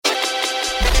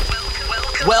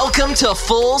Welcome to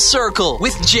Full Circle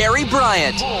with Jerry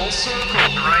Bryant. Full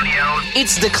Circle Radio.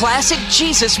 It's the classic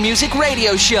Jesus music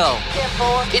radio show.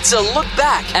 It's a look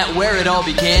back at where it all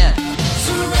began.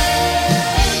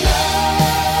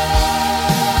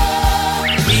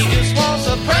 He just wants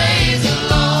to praise the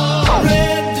Lord.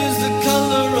 Red is the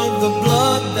color of the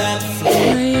blood that flows.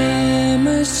 I am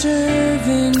a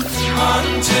servant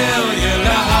until your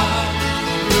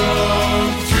life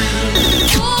runs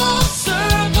through. Full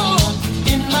circle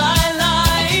in my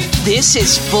life. This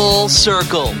is Full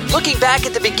Circle, looking back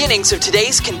at the beginnings of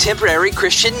today's contemporary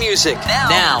Christian music.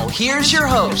 Now here's your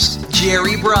host,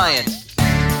 Jerry Bryant.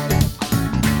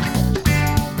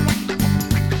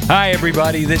 Hi,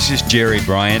 everybody. This is Jerry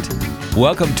Bryant.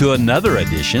 Welcome to another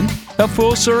edition of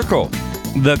Full Circle,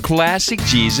 the classic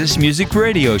Jesus music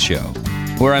radio show,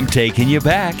 where I'm taking you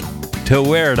back to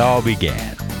where it all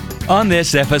began. On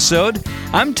this episode,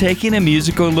 I'm taking a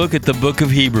musical look at the book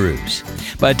of Hebrews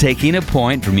by taking a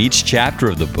point from each chapter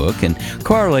of the book and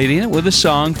correlating it with a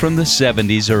song from the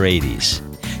 70s or 80s.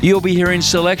 You'll be hearing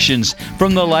selections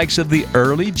from the likes of the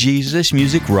early Jesus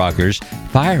music rockers,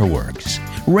 Fireworks,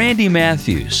 Randy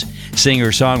Matthews,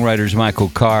 singer-songwriters Michael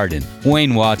Card and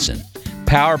Wayne Watson,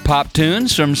 power pop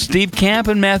tunes from Steve Camp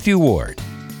and Matthew Ward,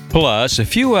 plus a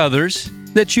few others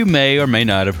that you may or may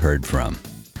not have heard from.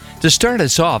 To start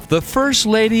us off, the First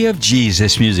Lady of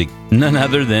Jesus music, none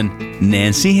other than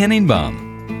Nancy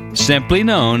Henningbaum, simply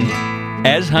known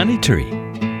as Honey Tree.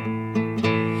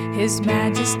 His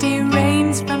majesty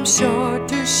reigns from shore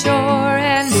to shore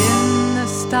and in the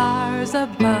stars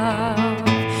above.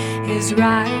 His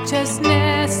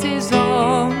righteousness is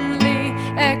only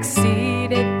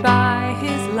exceeded by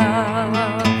his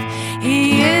love.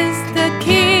 He is the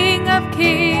King of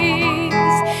kings.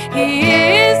 He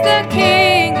is the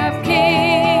King of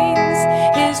kings.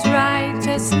 His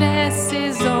righteousness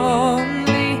is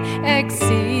only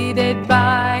exceeded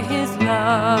by his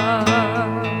love.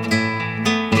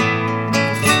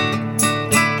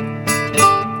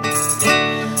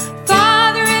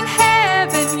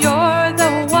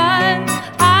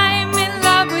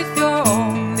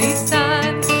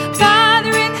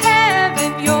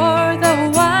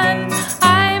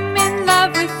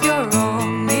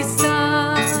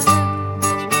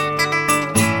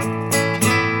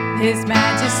 His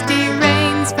majesty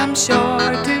reigns from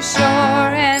shore to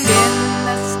shore and in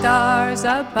the stars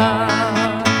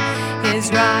above.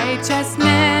 His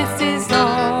righteousness is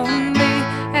only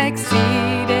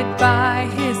exceeded by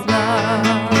his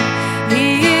love.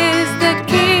 He is the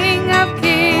King of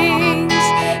kings.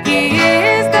 He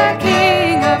is the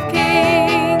King of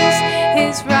kings.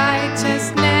 His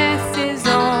righteousness is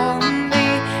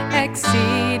only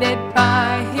exceeded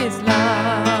by his love.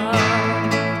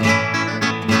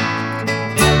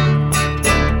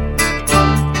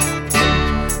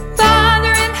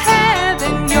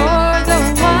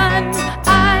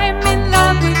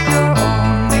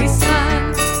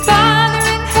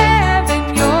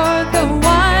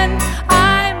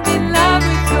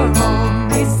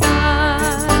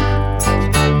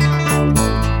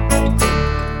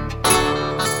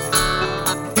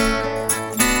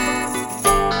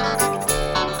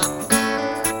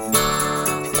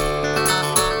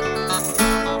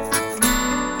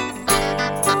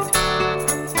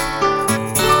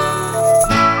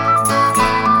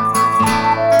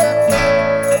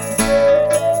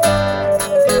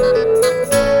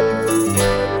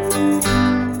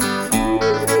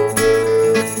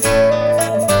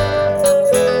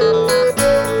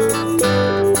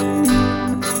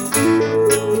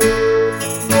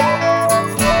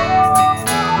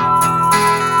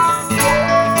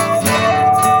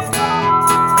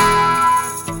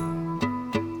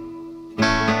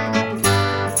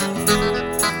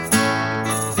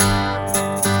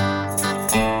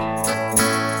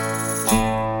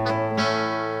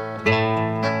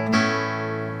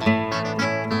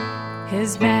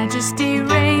 His majesty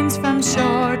reigns from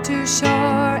shore to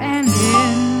shore and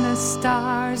in the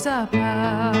stars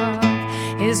above.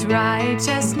 His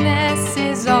righteousness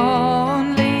is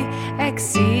only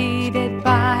exceeded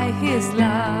by his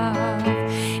love.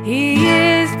 He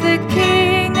is the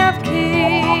King of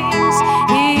kings.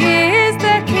 He is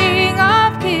the King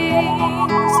of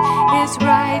kings. His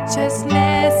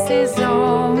righteousness is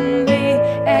only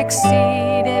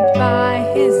exceeded by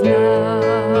his love.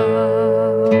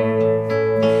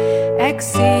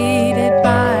 Exceeded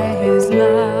by his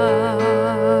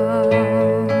love.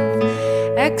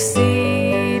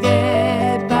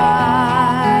 Exceeded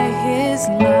by his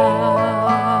love.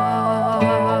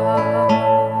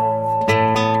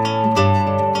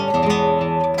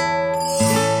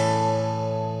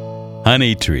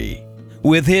 Honey Tree,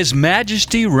 with His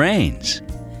Majesty Reigns,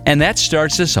 And that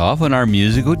starts us off on our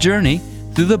musical journey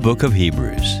through the book of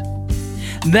Hebrews.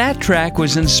 That track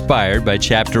was inspired by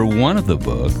chapter 1 of the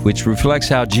book, which reflects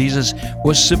how Jesus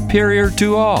was superior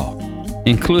to all,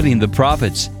 including the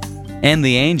prophets and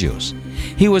the angels.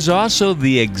 He was also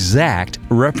the exact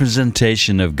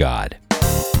representation of God.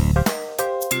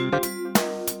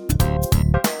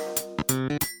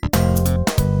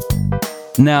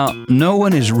 Now, no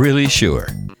one is really sure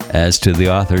as to the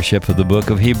authorship of the book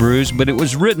of Hebrews, but it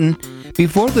was written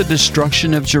before the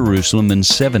destruction of Jerusalem in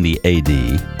 70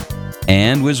 AD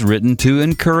and was written to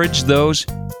encourage those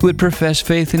who would profess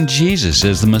faith in Jesus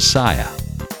as the Messiah,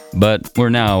 but were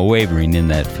now wavering in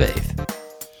that faith.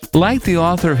 Like the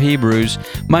author of Hebrews,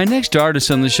 my next artist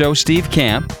on the show, Steve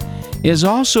Camp, is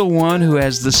also one who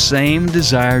has the same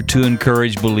desire to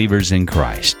encourage believers in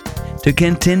Christ to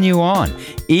continue on,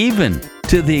 even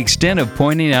to the extent of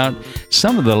pointing out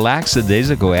some of the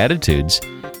lackadaisical attitudes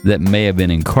that may have been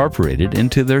incorporated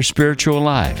into their spiritual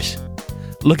lives.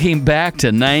 Looking back to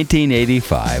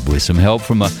 1985 with some help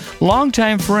from a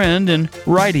longtime friend and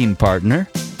writing partner,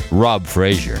 Rob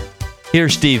Frazier.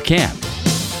 Here's Steve Camp.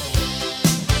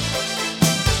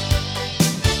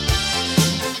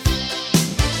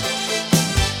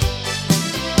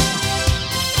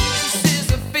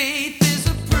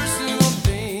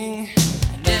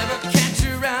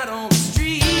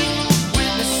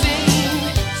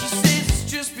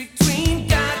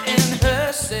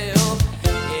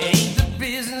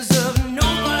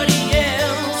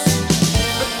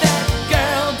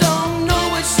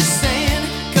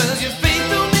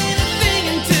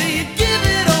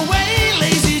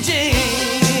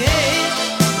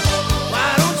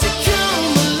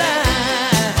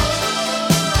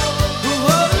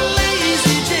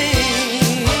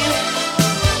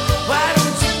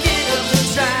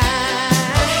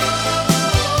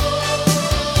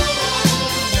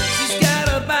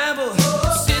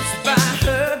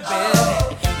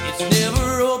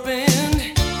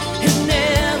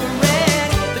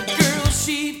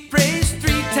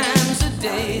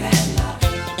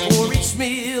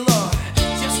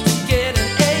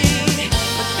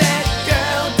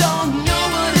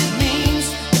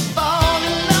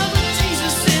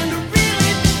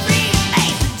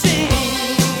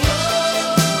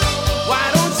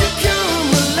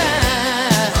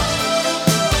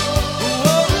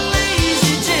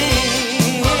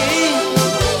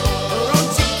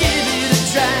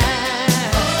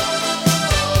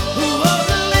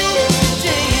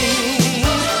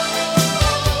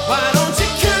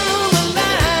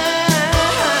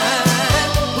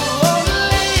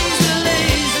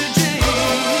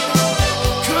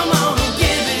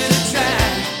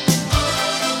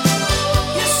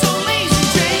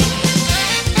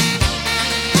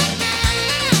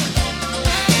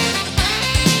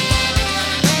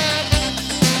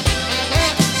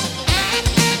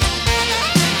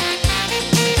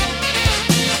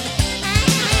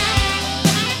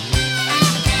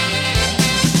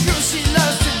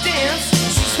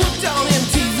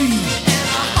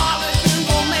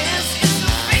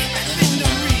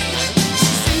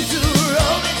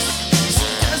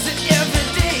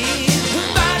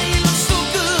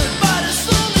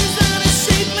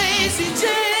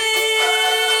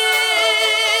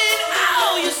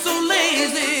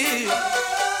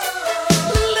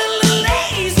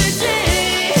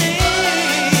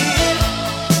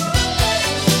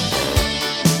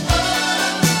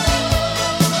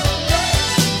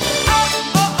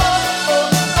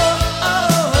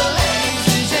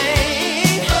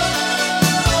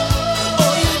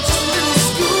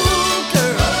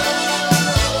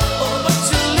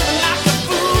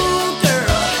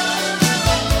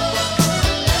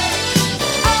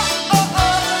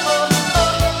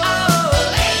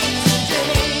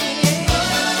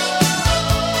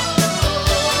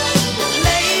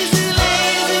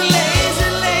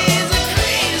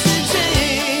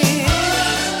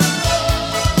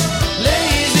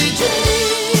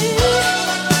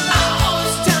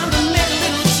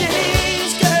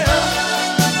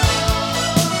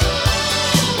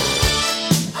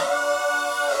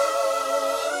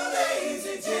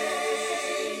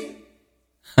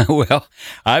 Well,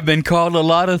 I've been called a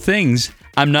lot of things.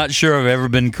 I'm not sure I've ever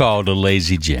been called a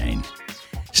lazy Jane.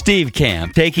 Steve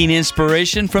Camp, taking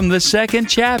inspiration from the second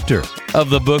chapter of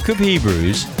the book of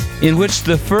Hebrews, in which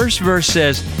the first verse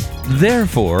says,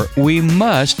 "Therefore we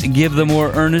must give the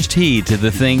more earnest heed to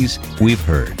the things we've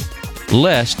heard,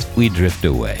 lest we drift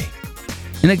away."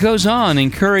 And it goes on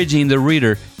encouraging the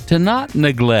reader to not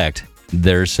neglect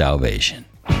their salvation.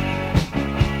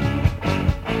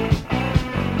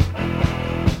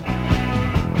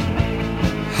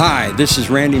 Hi, this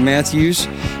is Randy Matthews,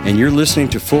 and you're listening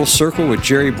to Full Circle with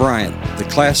Jerry Bryant, the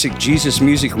classic Jesus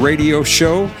Music Radio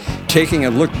show, taking a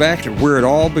look back at where it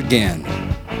all began.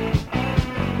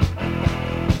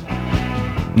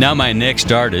 Now my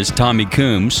next artist, Tommy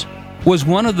Coombs, was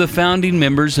one of the founding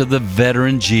members of the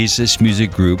veteran Jesus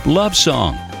music group Love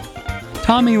Song.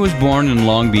 Tommy was born in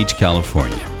Long Beach,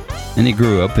 California, and he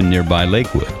grew up in nearby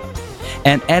Lakewood.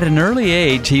 And at an early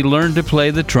age, he learned to play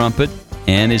the trumpet,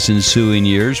 and his ensuing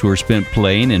years were spent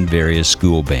playing in various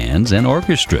school bands and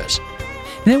orchestras.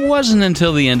 And it wasn't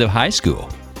until the end of high school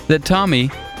that Tommy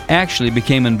actually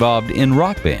became involved in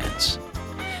rock bands.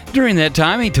 During that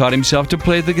time, he taught himself to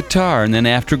play the guitar, and then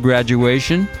after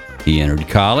graduation, he entered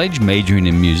college, majoring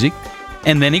in music,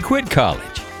 and then he quit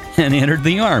college and entered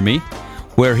the Army,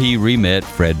 where he re-met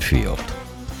Fred Field.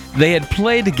 They had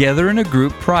played together in a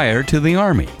group prior to the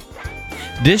Army.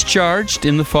 Discharged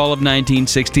in the fall of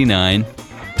 1969,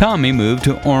 Tommy moved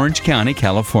to Orange County,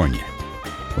 California,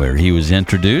 where he was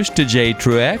introduced to Jay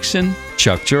Truex and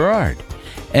Chuck Girard.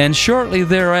 And shortly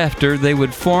thereafter, they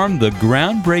would form the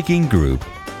groundbreaking group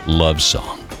Love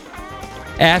Song.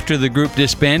 After the group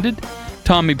disbanded,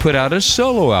 Tommy put out a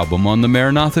solo album on the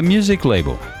Maranatha Music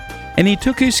label, and he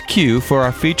took his cue for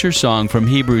our feature song from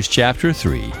Hebrews chapter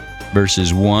 3,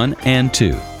 verses 1 and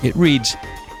 2. It reads,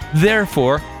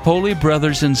 "Therefore, holy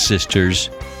brothers and sisters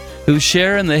who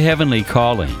share in the heavenly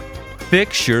calling,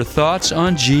 fix your thoughts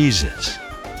on Jesus,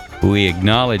 who we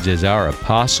acknowledge as our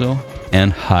apostle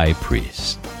and high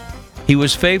priest. He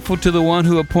was faithful to the one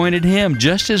who appointed him,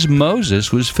 just as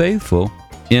Moses was faithful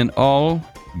in all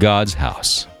God's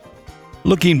house."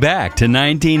 Looking back to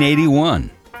 1981,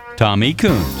 Tommy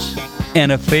Coombs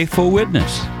and A Faithful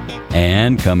Witness.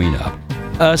 And coming up,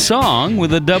 a song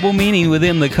with a double meaning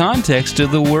within the context of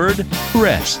the word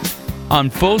rest on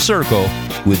Full Circle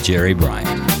with Jerry Bryant.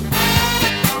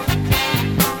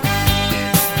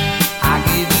 I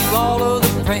give you all of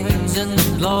the praise and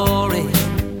the glory,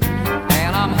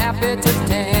 and I'm happy to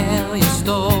tell your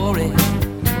story,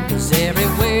 'cause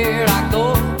everywhere I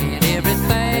go and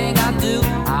everything I do,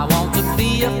 I want to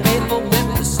be a faithful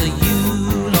witness to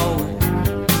you, Lord.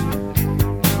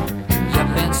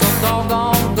 You've been so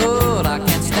doggone good, I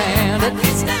can't stand it.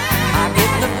 I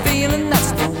get the feeling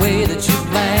that's the way that you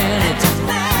planned it.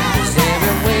 'Cause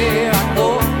everywhere I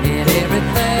go and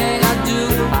everything I do,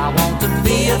 I want to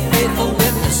be a faithful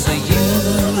witness to you,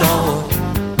 Lord.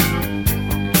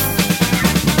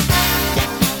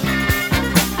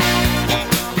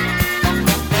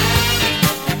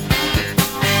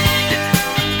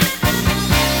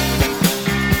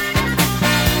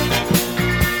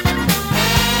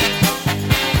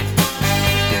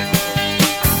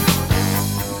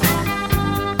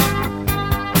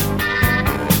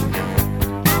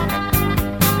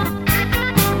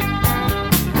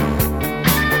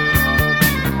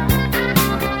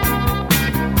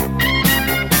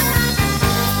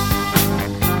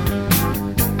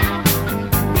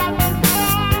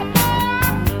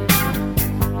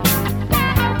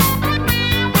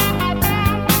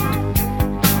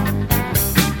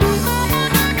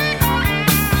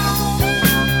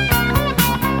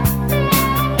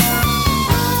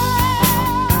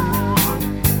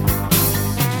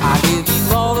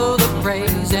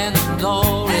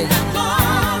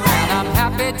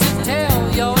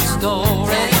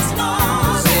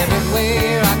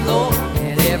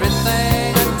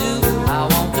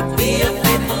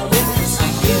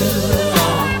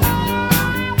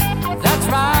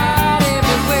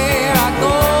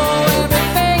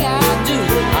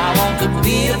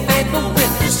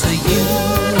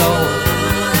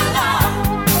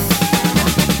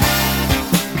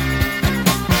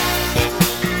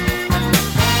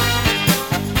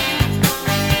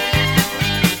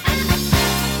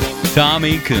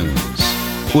 Tommy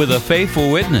Coombs with A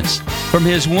Faithful Witness from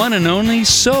his one and only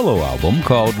solo album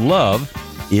called Love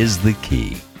is the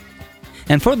Key.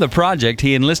 And for the project,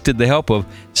 he enlisted the help of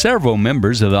several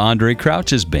members of the Andre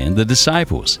Crouch's band, The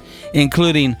Disciples,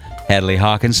 including Hadley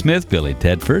Hawkins-Smith, Billy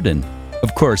Tedford, and,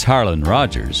 of course, Harlan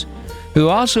Rogers, who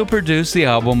also produced the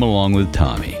album along with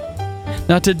Tommy.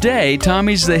 Now today,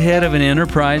 Tommy's the head of an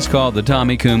enterprise called the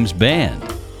Tommy Coombs Band,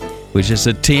 which is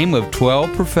a team of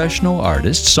 12 professional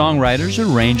artists, songwriters,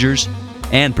 arrangers,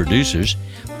 and producers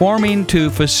forming to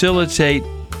facilitate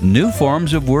new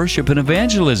forms of worship and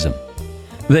evangelism.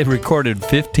 They've recorded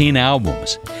 15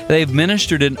 albums. They've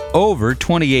ministered in over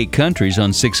 28 countries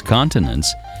on 6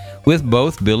 continents with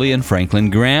both Billy and Franklin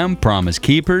Graham, Promise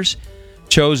Keepers,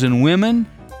 Chosen Women,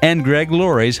 and Greg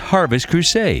Laurie's Harvest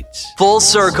Crusades. Full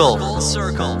Circle. Full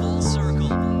Circle. Full Circle.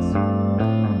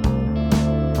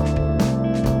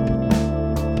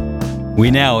 We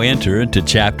now enter into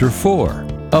chapter 4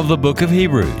 of the book of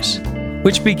Hebrews,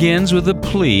 which begins with a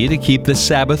plea to keep the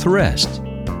Sabbath rest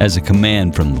as a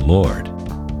command from the Lord.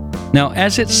 Now,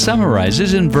 as it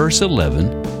summarizes in verse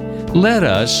 11, let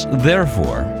us,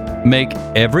 therefore, make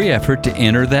every effort to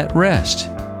enter that rest,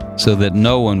 so that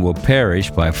no one will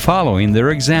perish by following their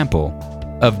example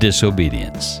of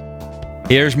disobedience.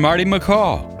 Here's Marty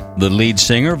McCall, the lead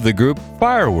singer of the group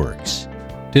Fireworks,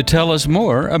 to tell us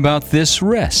more about this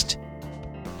rest.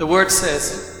 The word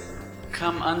says,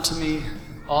 "Come unto me,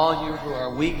 all you who are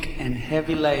weak and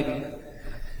heavy laden,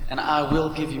 and I will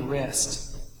give you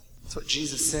rest." That's what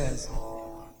Jesus says.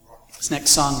 This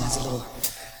next song has a little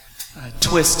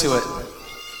twist to it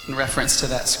in reference to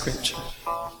that scripture.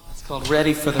 It's called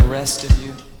 "Ready for the Rest of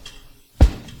You."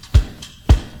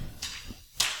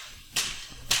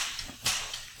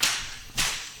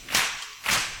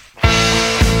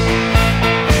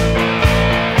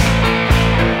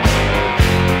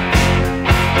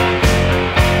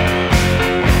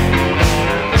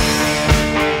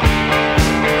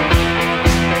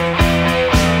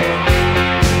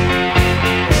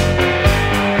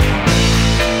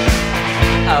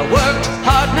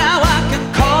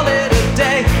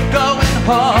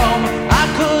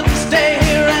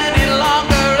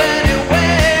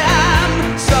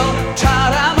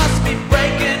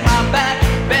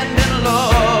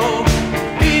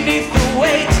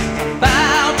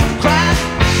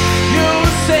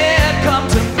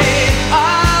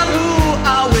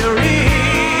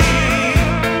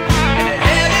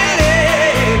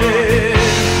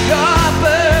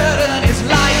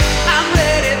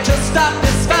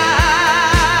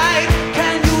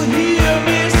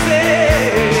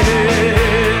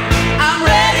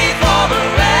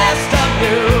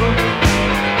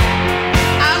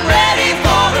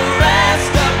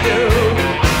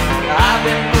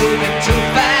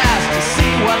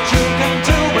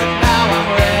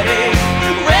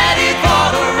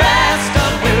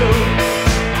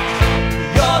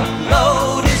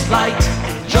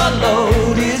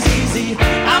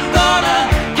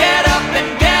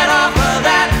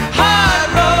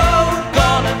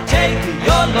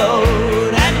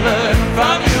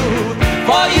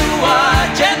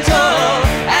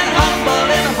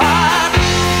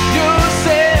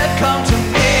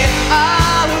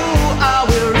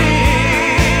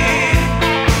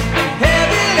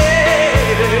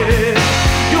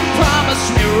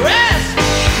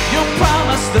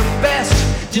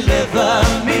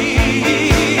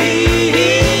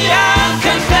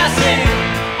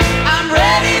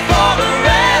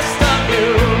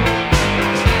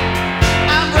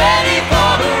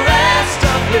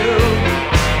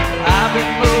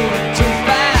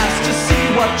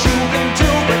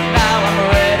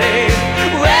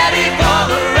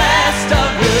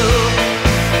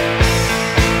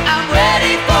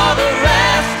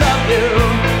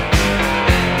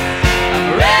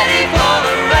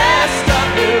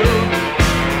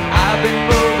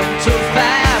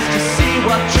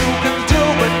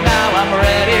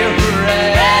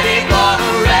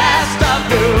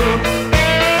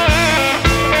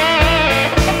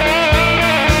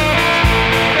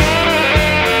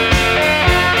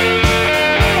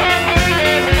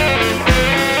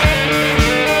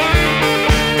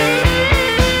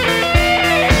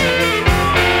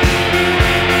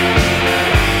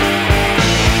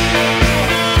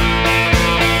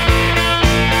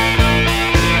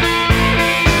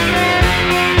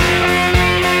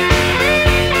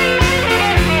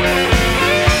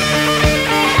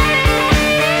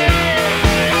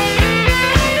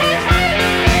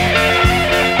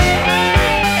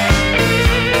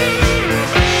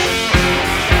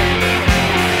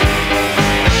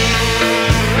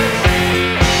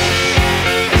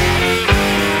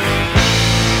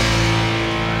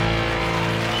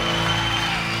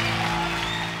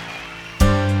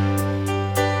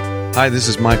 Hi, this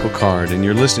is Michael Card, and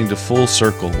you're listening to Full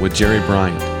Circle with Jerry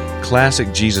Bryant.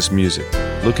 Classic Jesus music,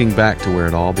 looking back to where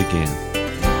it all began.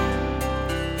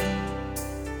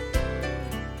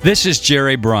 This is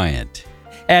Jerry Bryant.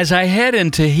 As I head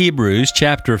into Hebrews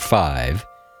chapter 5,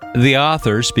 the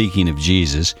author, speaking of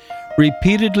Jesus,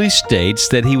 repeatedly states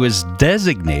that he was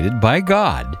designated by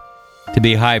God to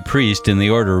be high priest in the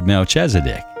order of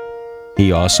Melchizedek.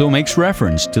 He also makes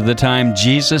reference to the time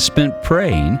Jesus spent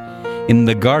praying in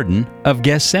the Garden of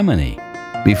Gethsemane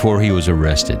before he was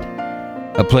arrested,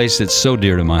 a place that's so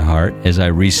dear to my heart as I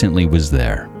recently was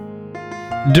there.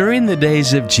 During the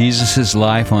days of Jesus'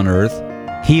 life on earth,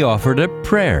 he offered up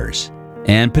prayers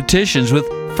and petitions with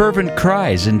fervent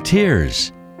cries and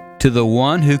tears to the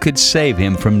one who could save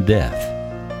him from death.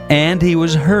 And he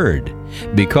was heard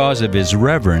because of his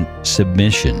reverent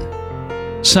submission.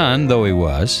 Son though he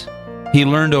was, he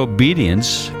learned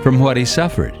obedience from what he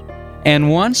suffered.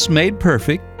 And once made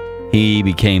perfect, he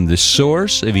became the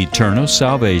source of eternal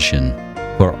salvation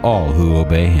for all who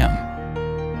obey him.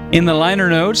 In the liner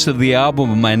notes of the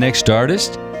album of My Next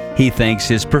Artist, he thanks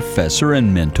his professor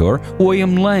and mentor,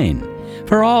 William Lane,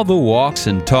 for all the walks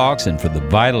and talks and for the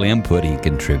vital input he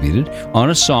contributed on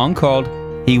a song called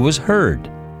He Was Heard,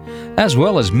 as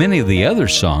well as many of the other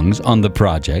songs on the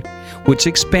project, which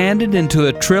expanded into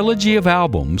a trilogy of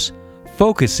albums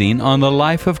focusing on the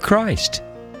life of Christ.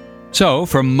 So,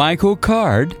 from Michael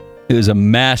Card, who is a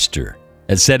master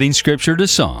at setting scripture to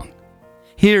song,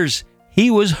 here's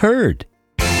He Was Heard.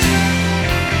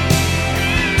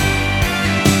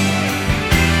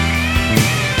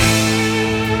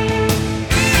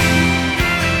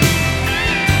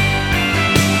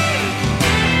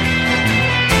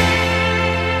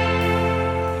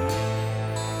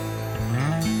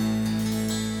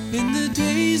 In the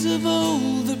days of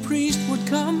old, the priest would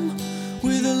come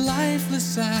with a lifeless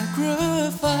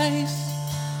sacrifice,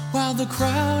 while the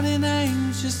crowd in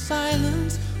anxious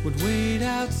silence would wait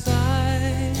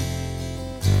outside.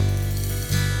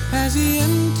 As he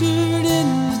entered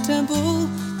in the temple,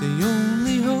 they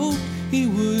only hoped he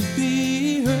would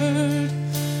be heard.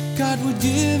 God would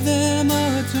give them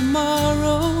a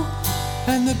tomorrow,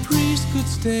 and the priest could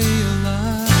stay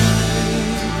alive.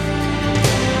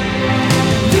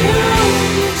 Their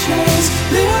only chance,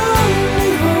 their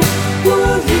only hope,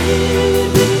 would he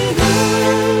be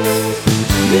heard?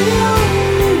 The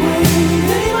only way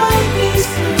they might be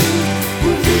saved,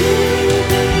 would he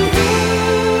be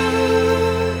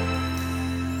heard?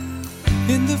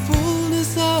 In the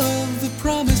fullness of the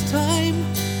promised time,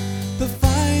 the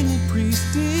final priest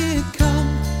did come,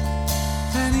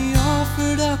 and he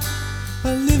offered up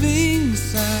a living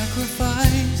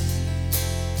sacrifice.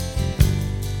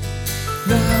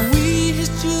 Now we, his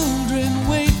children,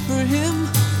 wait for him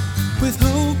with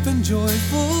hope and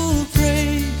joyful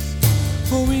praise.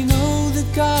 For we know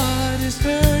that God has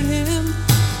heard him,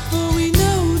 for we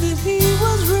know that he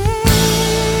was raised.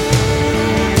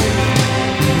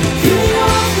 He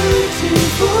offered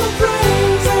cheerful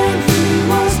praise and he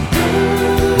was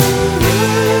heard.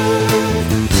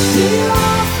 He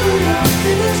offered up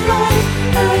his life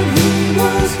and he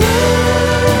was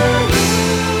heard.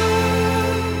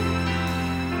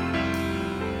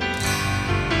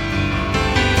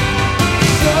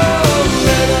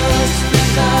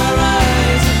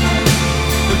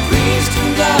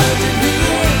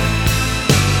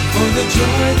 The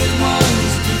joy that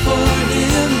was before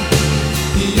him,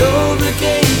 he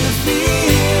overcame the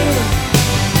fear.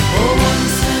 For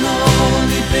once and all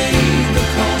he paid the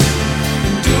cost,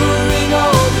 enduring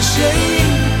all the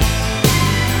shame,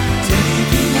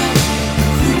 taking up the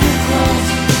cruel cross,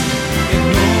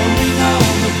 ignoring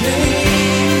all the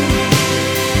pain.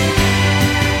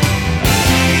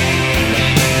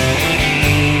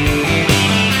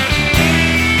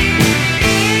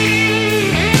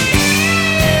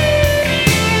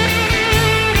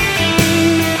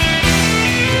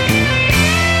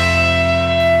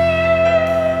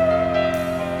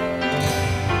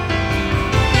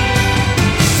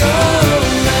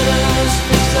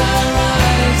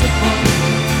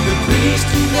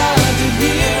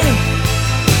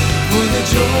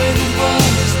 Joy that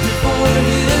was before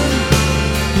him,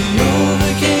 he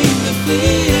overcame the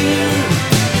fear.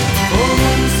 For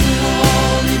once and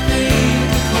all he paid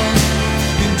the cost,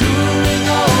 enduring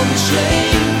all the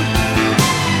shame,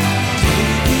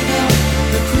 taking up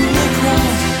the cruel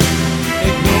cross,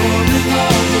 ignoring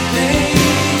all the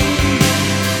pain.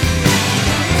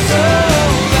 So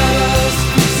let us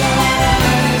fix our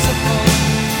eyes upon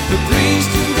the priest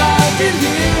whom God did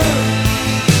heal.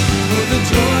 For the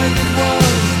joy that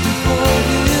was before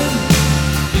him,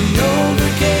 he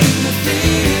overcame the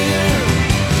fear.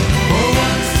 For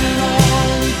once and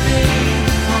all he paid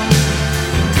the cost,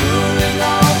 enduring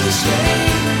all the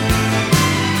shame,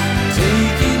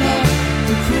 taking up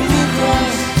the cruel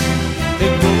cross,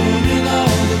 ignoring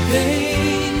all the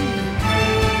pain.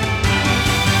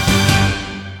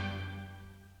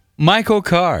 Michael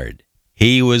Card,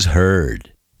 He Was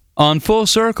Heard, on Full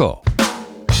Circle.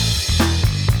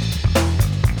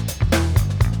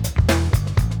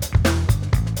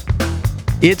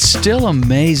 It's still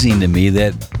amazing to me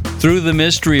that through the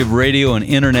mystery of radio and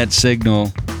internet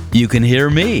signal, you can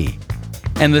hear me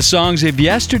and the songs of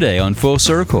yesterday on Full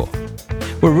Circle.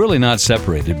 We're really not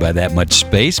separated by that much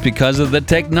space because of the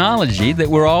technology that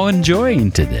we're all enjoying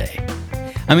today.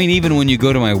 I mean, even when you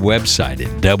go to my website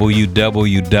at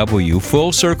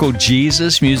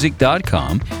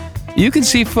www.fullcirclejesusmusic.com, you can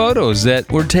see photos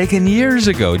that were taken years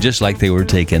ago, just like they were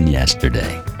taken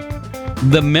yesterday.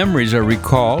 The memories are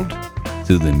recalled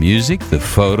through the music, the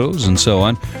photos, and so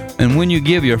on. And when you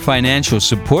give your financial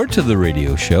support to the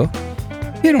radio show,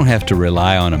 you don't have to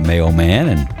rely on a mailman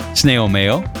and snail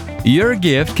mail. Your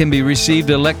gift can be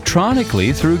received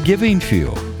electronically through Giving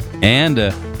Fuel and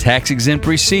a tax-exempt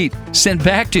receipt sent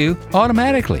back to you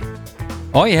automatically.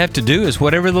 All you have to do is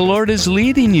whatever the Lord is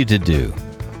leading you to do.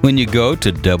 When you go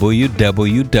to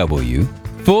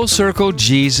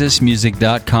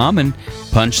www.fullcirclejesusmusic.com and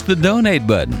punch the donate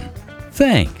button.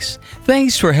 Thanks.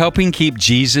 Thanks for helping keep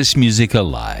Jesus music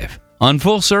alive on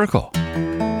Full Circle.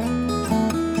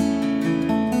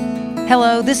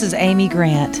 Hello, this is Amy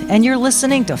Grant, and you're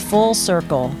listening to Full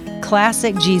Circle,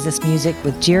 classic Jesus music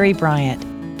with Jerry Bryant,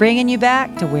 bringing you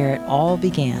back to where it all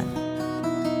began.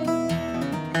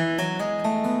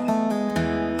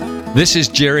 This is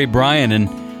Jerry Bryant, and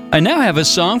I now have a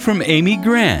song from Amy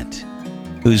Grant,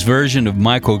 whose version of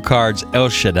Michael Card's El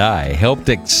Shaddai helped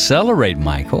accelerate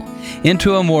Michael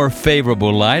into a more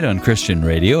favorable light on Christian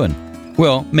radio and,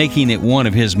 well, making it one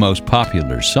of his most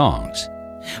popular songs.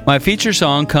 My feature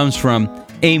song comes from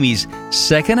Amy's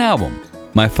second album,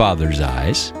 My Father's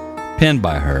Eyes, penned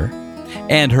by her,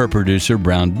 and her producer,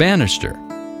 Brown Bannister,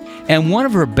 and one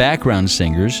of her background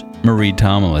singers, Marie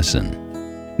Tomlinson.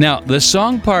 Now, the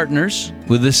song partners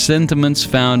with the sentiments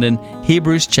found in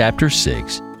Hebrews chapter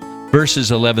 6,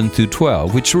 verses 11 through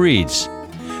 12, which reads,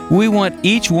 "We want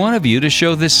each one of you to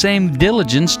show the same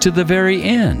diligence to the very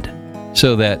end,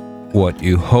 so that what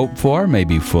you hope for may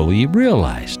be fully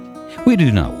realized. We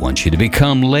do not want you to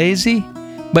become lazy,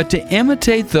 but to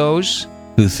imitate those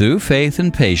who through faith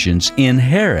and patience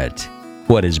inherit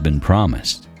what has been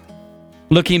promised."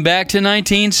 Looking back to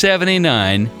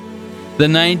 1979, the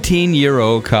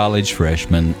 19-year-old college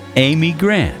freshman Amy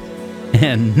Grant,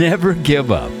 and never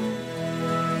give up.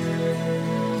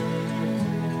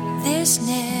 There's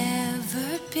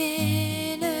never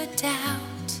been a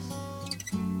doubt,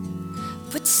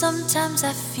 but sometimes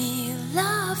I feel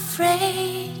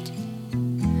afraid.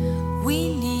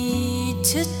 We need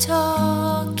to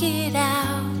talk it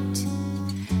out.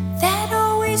 That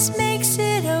always makes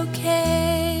it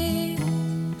okay.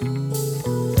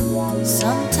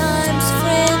 Sometimes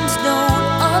friends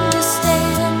don't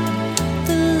understand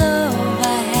the love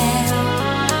I have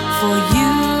for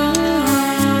you,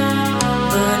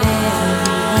 but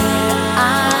everywhere I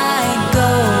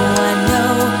go, I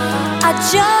know I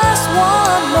just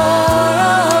want more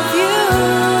of you.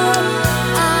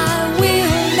 I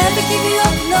will never give you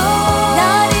up, no,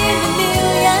 not in a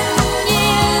million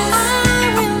years. I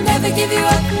will never give you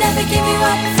up, never give you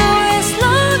up for as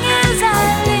long as I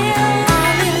live. I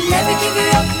will never give you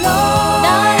up, no,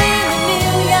 not in a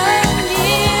million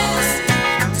years.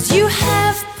 'Cause you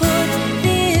have put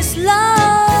this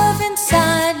love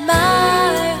inside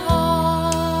my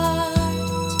heart.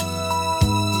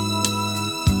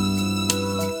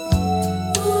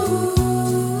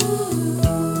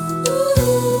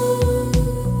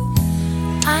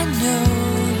 I know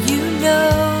you know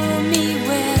me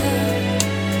well.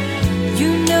 You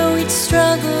know each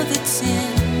struggle that's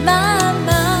in my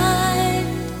mind.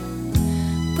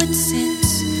 But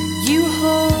since you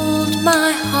hold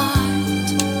my heart,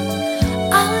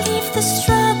 I'll leave the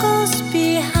struggles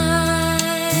behind.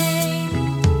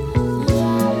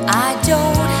 I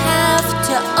don't have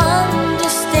to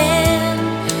understand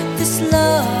this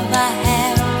love I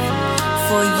have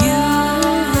for you,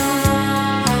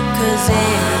 'cause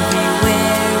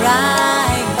everywhere I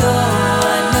go,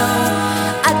 I know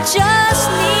I just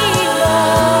need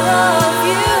more of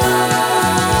you.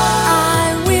 I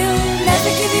will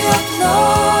never give you up, no,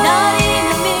 not in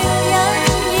a million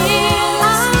years. I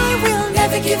will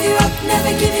never give you up,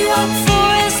 never give you up for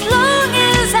as long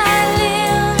as I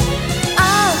live.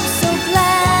 I'm so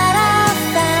glad I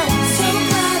found you.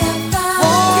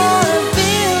 Wanna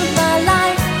build my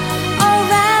life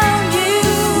around you.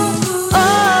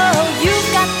 Oh, you've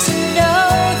got to know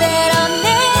that I'll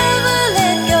never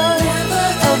let go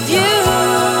of you.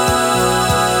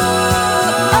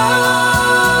 I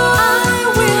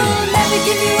will never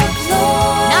give you up,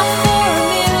 Lord, not for a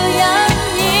million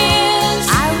years.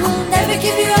 I will never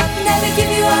give you up, never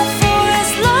give you up for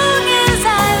as long as I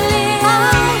live. I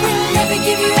will never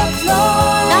give you up,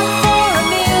 Lord, not for a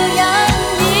million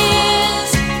years.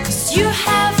 'Cause you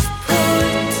have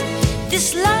put this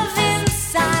love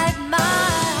inside my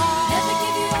heart. Never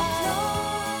give you up,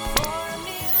 Lord, for a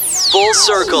million. Full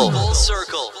Circle. Full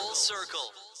Circle.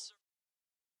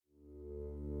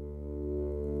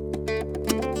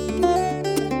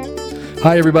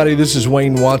 Hi, everybody. This is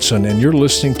Wayne Watson, and you're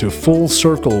listening to Full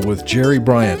Circle with Jerry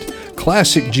Bryant,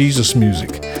 classic Jesus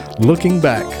music, looking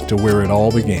back to where it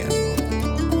all began.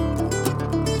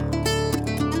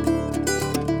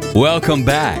 Welcome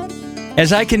back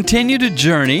as I continue to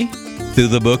journey through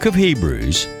the book of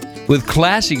Hebrews with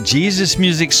classic Jesus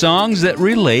music songs that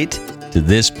relate to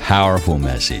this powerful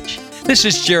message. This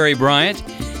is Jerry Bryant,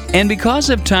 and because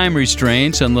of time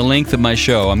restraints on the length of my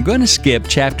show, I'm going to skip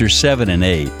chapters 7 and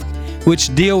 8,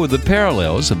 which deal with the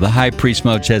parallels of the high priest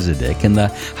Melchizedek and the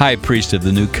high priest of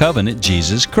the new covenant,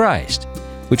 Jesus Christ,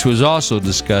 which was also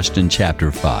discussed in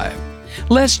chapter 5.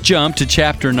 Let's jump to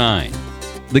chapter 9.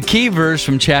 The key verse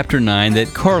from chapter 9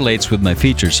 that correlates with my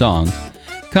feature song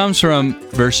comes from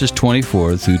verses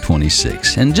 24 through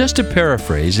 26. And just to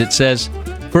paraphrase, it says,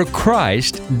 "For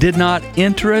Christ did not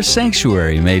enter a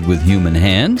sanctuary made with human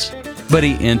hands, but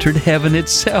he entered heaven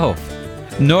itself.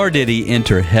 Nor did he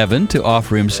enter heaven to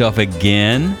offer himself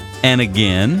again and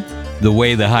again, the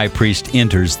way the high priest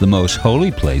enters the most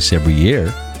holy place every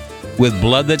year, with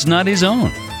blood that's not his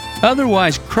own.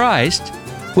 Otherwise, Christ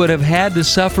would have had to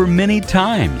suffer many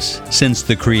times since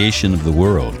the creation of the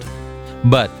world.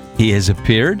 But he has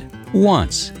appeared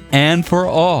once and for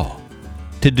all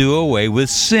to do away with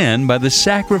sin by the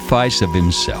sacrifice of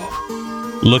himself."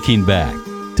 Looking back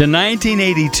to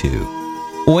 1982,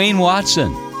 Wayne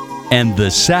Watson and The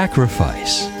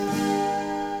Sacrifice.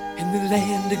 In the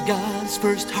land of God's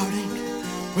first heartache,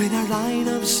 when our line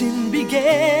of sin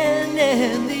began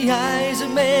and the eyes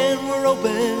of man were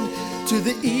opened to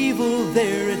the evil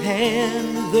there at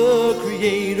hand, the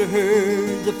Creator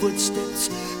heard the footsteps,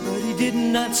 but he did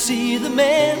not see the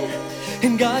man,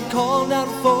 and God called out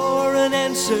for an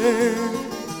answer,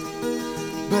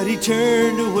 but he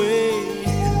turned away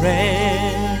and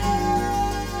ran.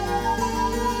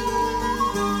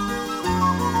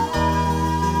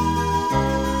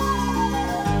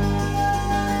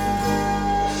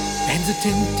 Man's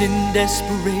attempt in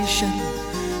desperation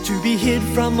to be hid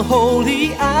from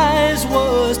holy eyes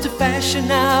was to fashion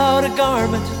out a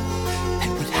garment that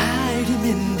would hide him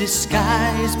in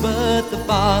disguise. But the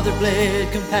Father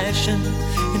bled compassion,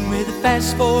 and with a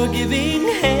fast forgiving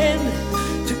hand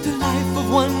took the life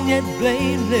of one yet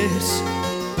blameless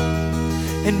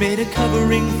and made a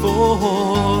covering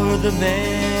for the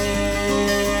man.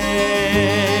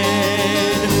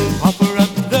 Offer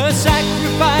up the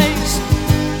sacrifice,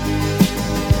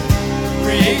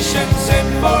 creation sent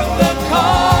forth the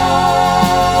call.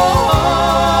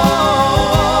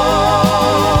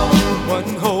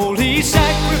 One holy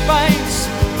sacrifice,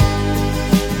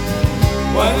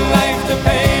 one life to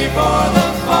pay for the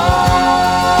fall.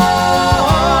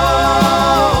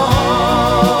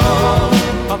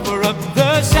 Offer up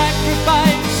the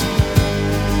sacrifice,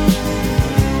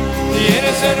 the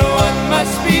innocent one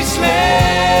must be slain.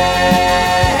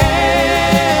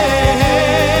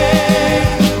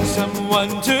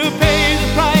 To pay the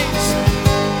price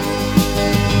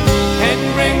and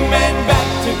bring men back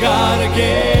to God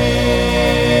again.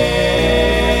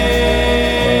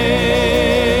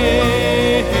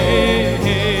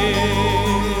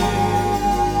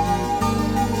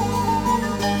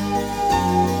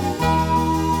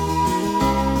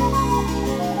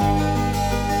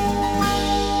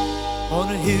 On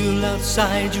a hill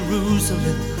outside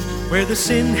Jerusalem, where the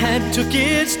sin had took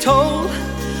its toll,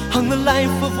 hung the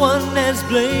life of one as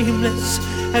blameless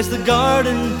as the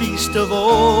garden beast of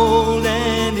old.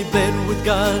 And he bled with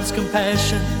God's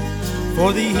compassion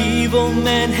for the evil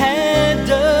man had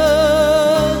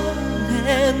done.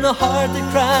 And the heart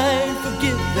that cried,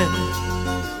 "Forgive them,"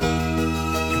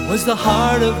 it was the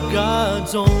heart of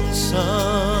God's own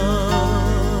Son.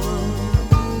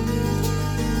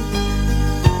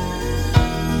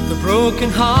 The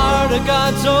broken heart of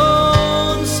God's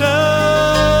own Son.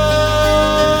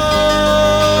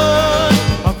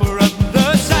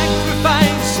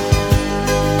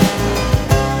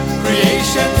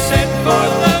 Sent for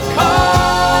the call.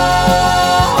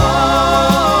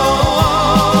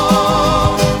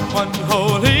 One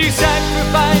holy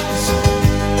sacrifice,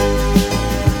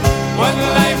 one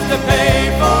life to pay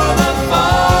for the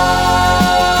fall.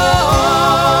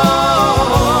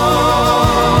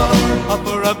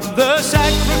 Offer up the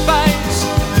sacrifice,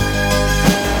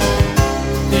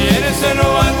 the innocent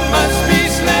one must be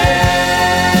slain.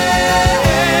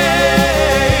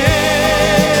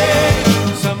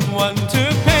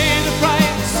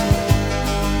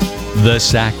 The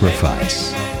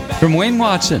Sacrifice, from Wayne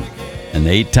Watson, an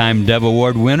 8-time Dove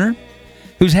Award winner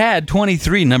who's had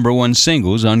 23 number one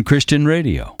singles on Christian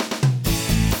radio.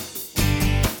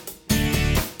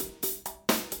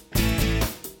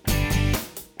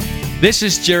 This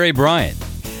is Jerry Bryant,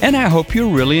 and I hope you're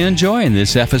really enjoying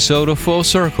this episode of Full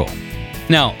Circle.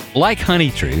 Now, like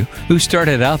Honeytrue, who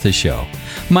started out the show,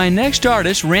 my next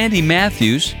artist, Randy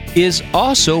Matthews, is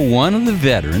also one of the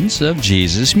veterans of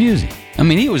Jesus music. I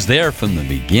mean, he was there from the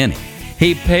beginning.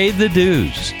 He paid the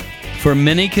dues for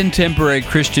many contemporary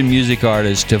Christian music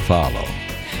artists to follow.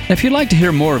 If you'd like to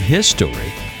hear more of his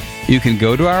story, you can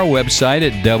go to our website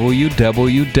at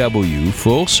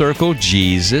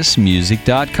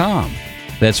www.fullcirclejesusmusic.com.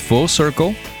 That's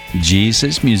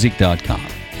fullcirclejesusmusic.com.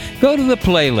 Go to the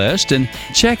playlist and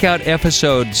check out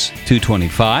episodes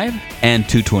 225 and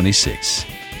 226.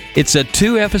 It's a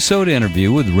 2-episode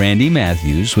interview with Randy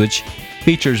Matthews, which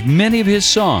features many of his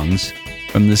songs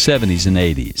from the 70s and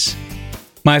 80s.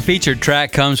 My featured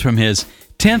track comes from his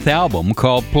 10th album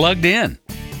called Plugged In.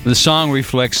 The song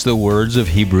reflects the words of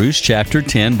Hebrews chapter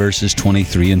 10, verses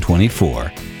 23 and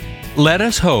 24. Let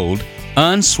us hold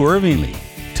unswervingly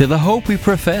to the hope we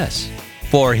profess,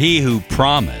 for he who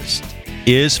promised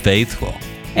is faithful.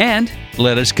 And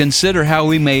let us consider how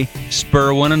we may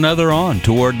spur one another on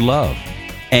toward love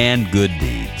and good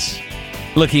deeds.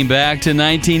 Looking back to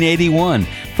 1981,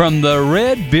 from the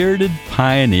red-bearded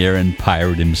pioneer and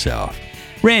pirate himself,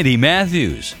 Randy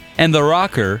Matthews, and the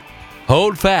rocker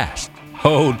Hold Fast,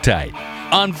 Hold Tight,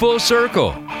 on Full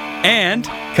Circle. And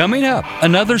coming up,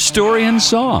 another story and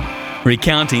song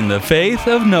recounting the faith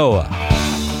of Noah.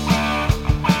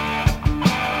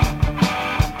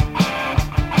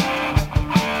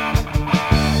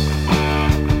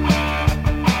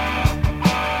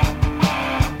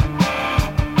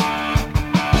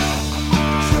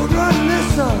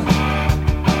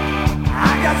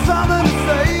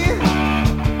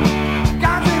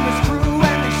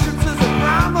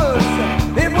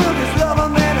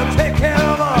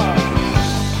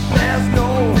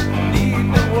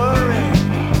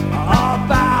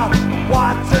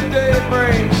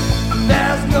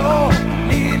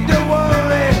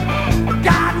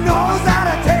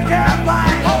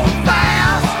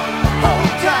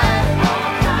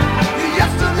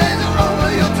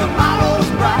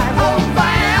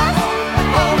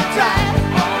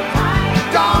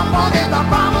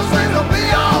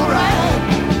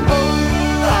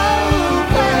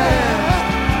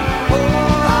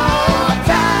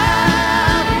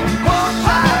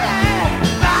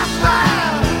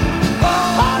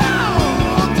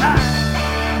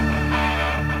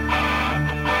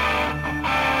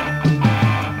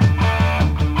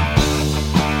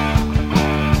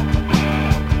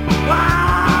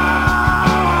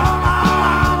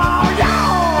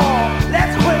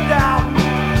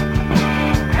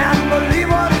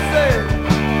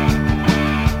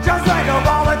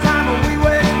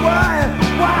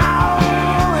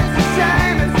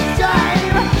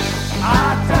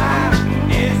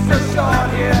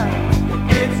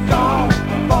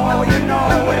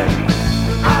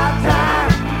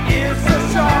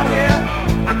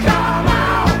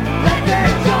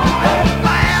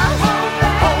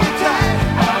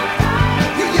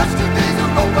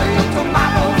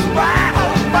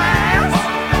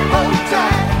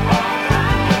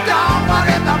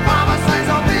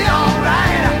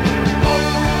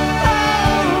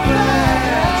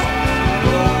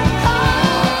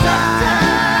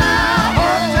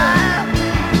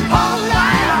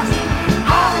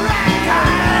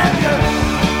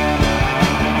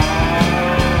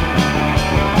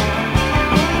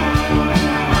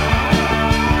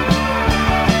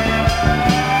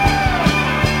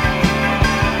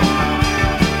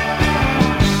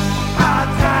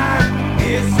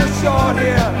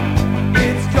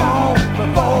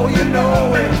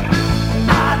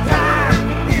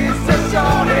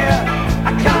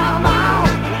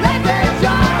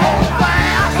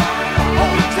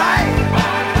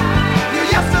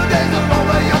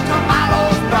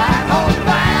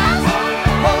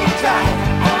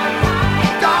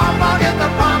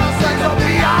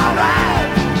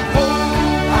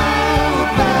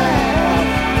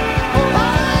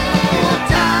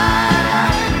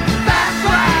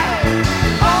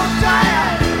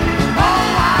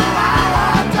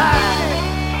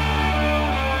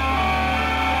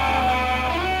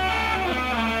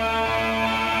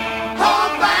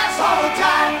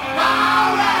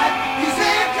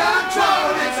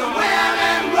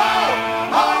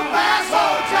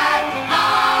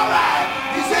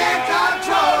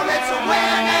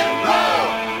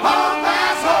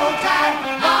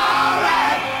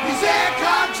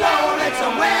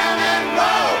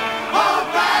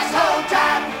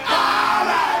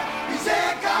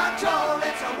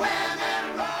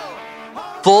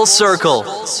 Full Circle.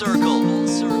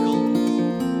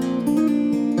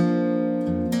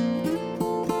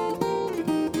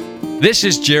 This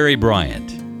is Jerry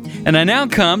Bryant, and I now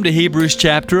come to Hebrews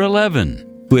chapter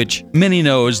 11, which many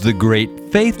know as the Great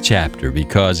Faith chapter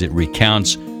because it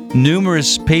recounts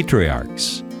numerous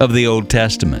patriarchs of the Old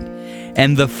Testament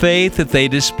and the faith that they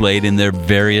displayed in their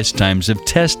various times of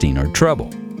testing or trouble.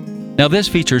 Now, this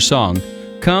feature song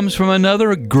comes from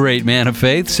another great man of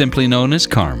faith, simply known as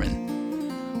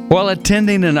Carmen. While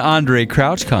attending an Andre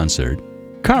Crouch concert,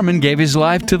 Carmen gave his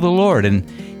life to the Lord, and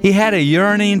he had a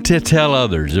yearning to tell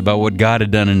others about what God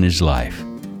had done in his life.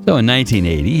 So in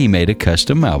 1980, he made a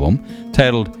custom album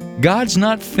titled God's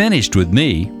Not Finished With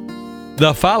Me.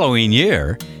 The following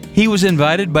year, he was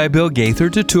invited by Bill Gaither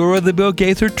to tour with the Bill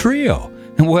Gaither Trio.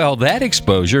 Well, that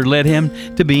exposure led him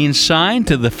to being signed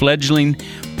to the fledgling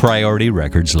Priority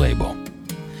Records label.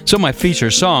 So my feature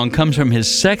song comes from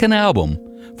his second album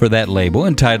for that label,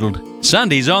 entitled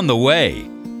Sunday's on the Way.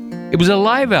 It was a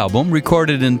live album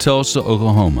recorded in Tulsa,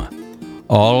 Oklahoma.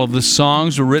 All of the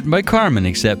songs were written by Carmen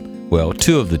except, well,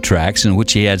 2 of the tracks in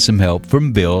which he had some help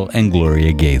from Bill and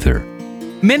Gloria Gaither.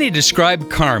 Many describe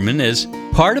Carmen as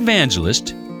part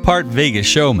evangelist, part Vegas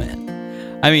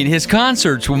showman. I mean, his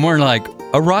concerts were more like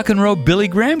a rock and roll Billy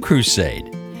Graham crusade.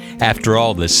 After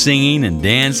all the singing and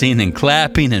dancing and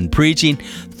clapping and preaching,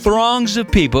 throngs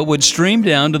of people would stream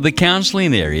down to the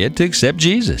counseling area to accept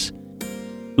Jesus.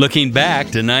 Looking back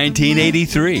to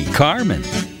 1983, Carmen,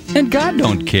 and God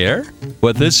don't care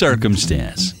what the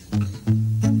circumstance.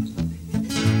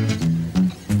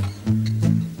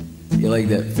 You like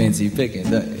that fancy picking,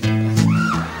 don't you?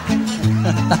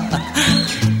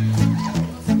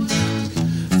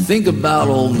 Think about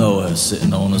old Noah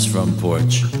sitting on his front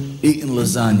porch, eating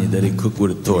lasagna that he cooked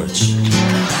with a torch.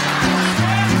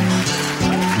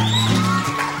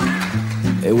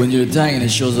 Hey, when you're Italian, it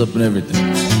shows up in everything.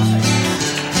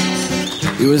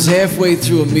 He was halfway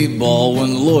through a meatball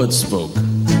when the Lord spoke.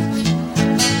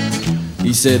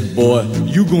 He said, "Boy,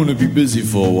 you gonna be busy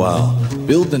for a while,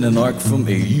 building an ark from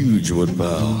a huge wood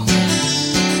pile."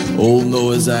 Old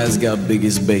Noah's eyes got big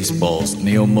as baseballs, and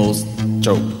he almost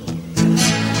choked.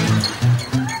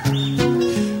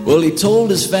 Well, he told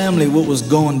his family what was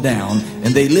going down,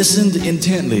 and they listened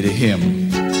intently to him.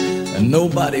 And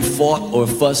nobody fought or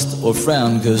fussed or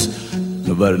frowned, because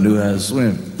nobody knew how to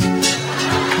swim.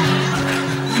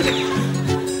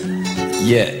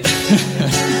 Yet.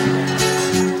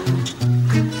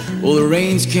 Well, the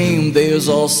rains came, they was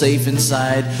all safe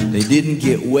inside. They didn't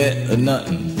get wet or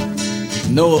nothing.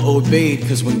 Noah obeyed,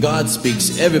 because when God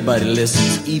speaks, everybody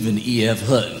listens, even E.F.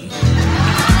 Hutton.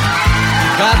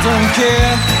 God don't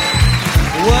care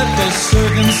what the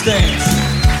circumstance,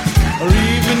 or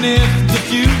even if the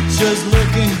future's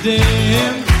looking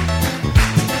dim.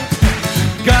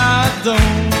 God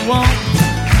don't want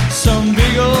some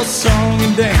big old song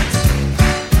and dance.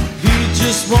 He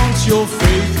just wants your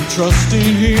faith and trust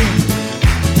in Him.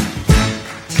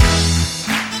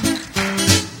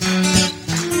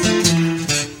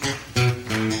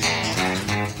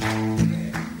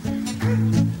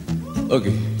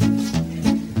 Okay.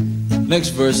 Next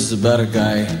verse is about a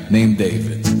guy named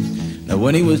David. Now,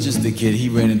 when he was just a kid, he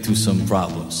ran into some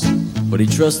problems, but he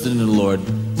trusted in the Lord.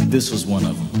 This was one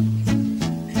of them.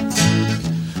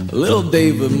 Little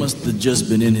David must have just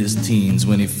been in his teens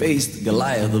when he faced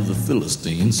Goliath of the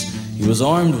Philistines. He was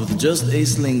armed with just a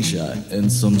slingshot and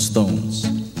some stones.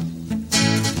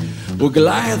 Well,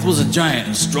 Goliath was a giant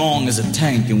and strong as a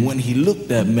tank, and when he looked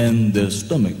at men, their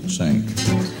stomach sank.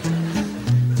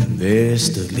 There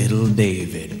stood little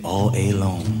David all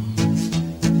alone.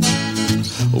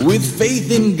 With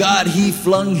faith in God, he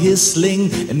flung his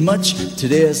sling, and much to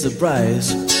their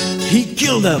surprise, he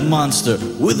killed that monster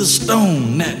with a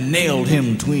stone that nailed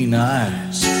him between the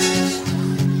eyes.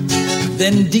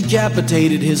 Then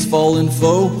decapitated his fallen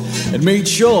foe and made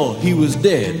sure he was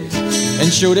dead,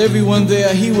 and showed everyone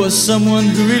there he was someone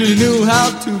who really knew how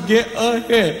to get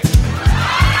ahead.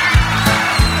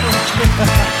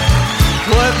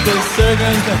 What the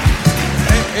circumstance?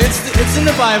 It's in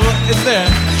the Bible. It's there.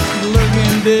 Look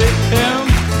into Him.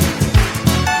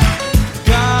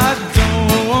 God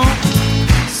don't want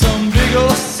some big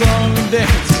old song and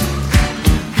dance.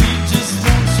 He just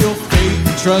wants your faith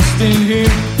and trust in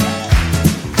Him.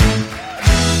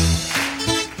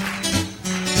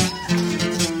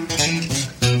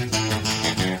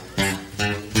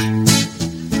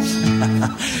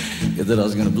 You thought I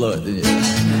was gonna blow it, didn't you?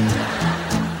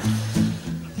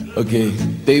 Okay,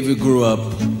 David grew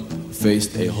up,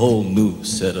 faced a whole new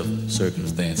set of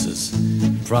circumstances,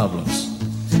 problems.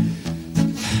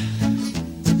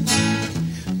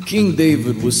 King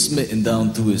David was smitten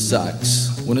down to his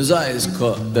socks when his eyes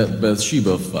caught that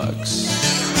Bathsheba fox.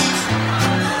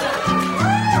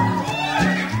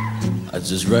 I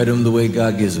just write them the way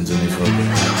God gives them to me,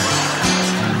 folks.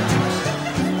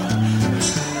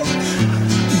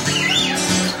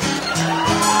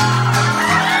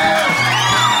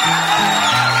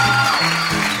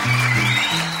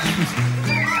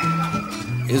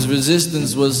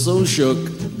 resistance was so shook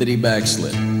that he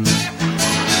backslid.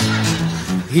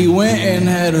 He went and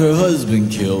had her husband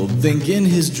killed, thinking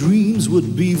his dreams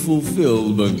would be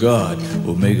fulfilled, but God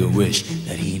would make a wish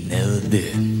that he never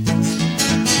did.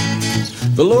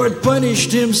 The Lord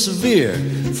punished him severe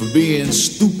for being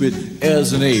stupid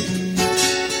as an ape.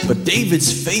 But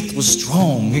David's faith was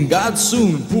strong, and God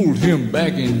soon pulled him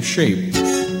back in shape.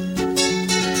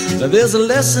 Now there's a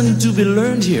lesson to be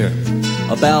learned here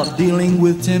about dealing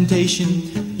with temptation.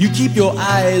 You keep your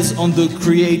eyes on the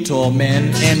Creator,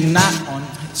 man, and not on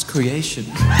His creation.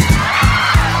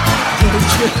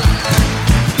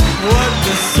 What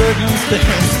the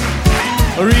circumstance,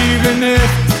 or even if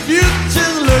the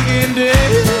future's looking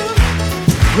dim,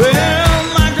 well,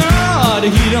 my God,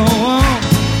 He don't want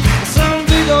some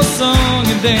big old song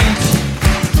and dance.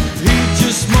 He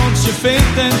just wants your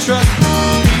faith and trust.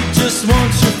 He just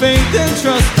wants your faith and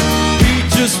trust. He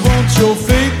just wants your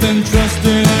faith and trust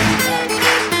in Him.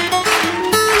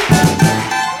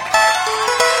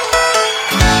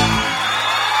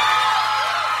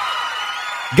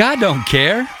 God don't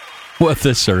care what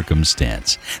the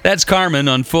circumstance. That's Carmen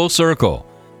on Full Circle,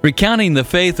 recounting the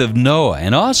faith of Noah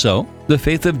and also the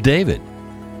faith of David.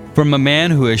 From a man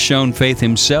who has shown faith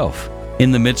himself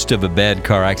in the midst of a bad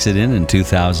car accident in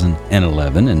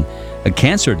 2011 and a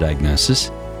cancer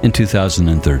diagnosis in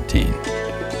 2013.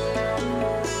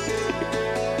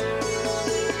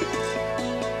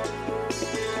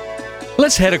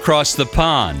 Let's head across the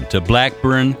pond to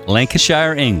Blackburn,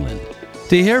 Lancashire, England,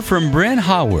 to hear from Bryn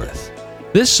Haworth.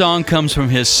 This song comes from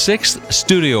his 6th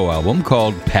studio album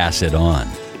called Pass It On.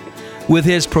 With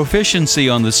his proficiency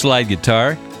on the slide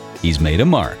guitar, he's made a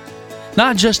mark,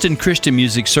 not just in Christian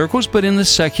music circles, but in the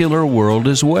secular world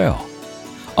as well.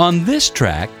 On this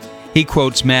track, he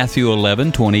quotes Matthew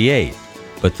 11:28,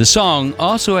 but the song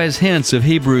also has hints of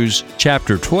Hebrews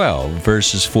chapter 12,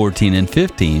 verses 14 and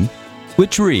 15,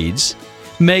 which reads,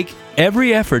 "Make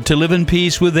every effort to live in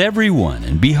peace with everyone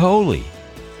and be holy.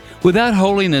 Without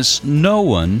holiness, no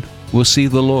one will see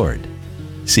the Lord.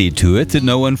 See to it that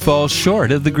no one falls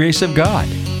short of the grace of God,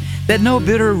 that no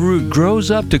bitter root grows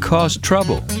up to cause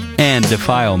trouble and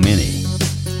defile many."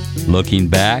 Looking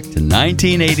back to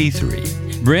 1983,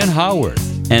 Bryn Haworth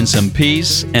and some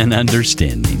peace and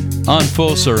understanding on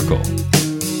Full Circle.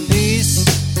 Peace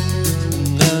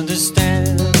and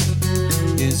understand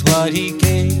is what He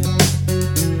gave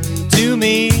to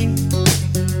me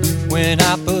when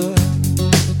I put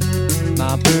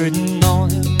my burden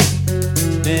on Him.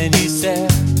 Then He said,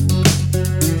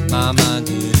 my mind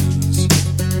is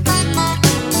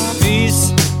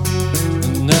peace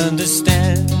and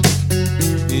understand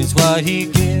is what He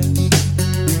gives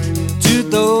to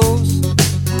those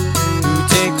who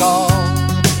take all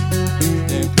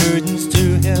their burdens to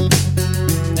Him,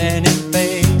 and in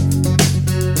faith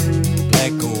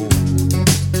let go.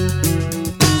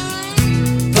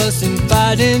 Fussing,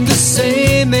 fighting the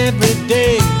same every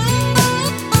day.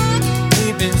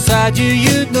 Deep inside you,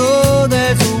 you know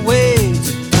there's a way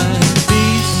to find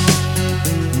peace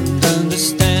and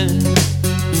understand.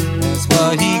 That's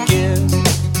what He gives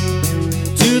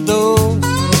to those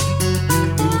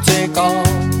who take all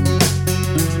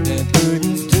their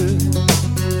burdens to Him.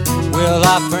 Well,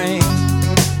 I frankly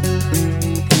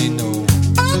know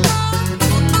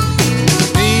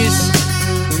peace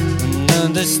and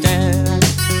understand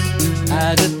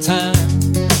at a time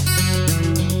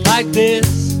like this.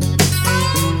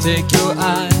 Take your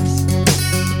eyes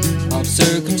off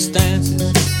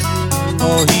circumstances,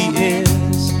 for He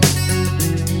is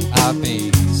our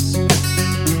peace.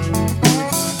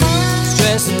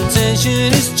 Stress and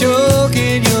tension is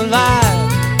choking your life.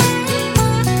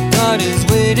 God is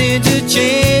waiting to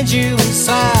change you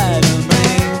inside and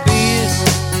bring peace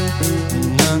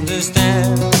and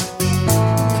understand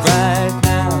right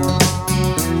now.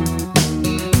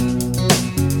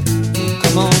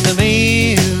 Come on to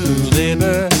me who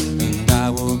labor, and I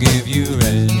will give you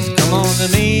rest. Come on to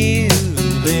me who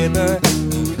labor,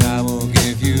 and I will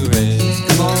give you rest.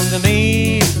 Come on to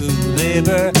me who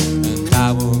labor, and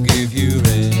I will give you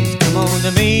rest. Come on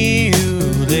to me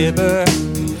who labor,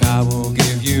 and I will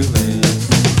give you rest.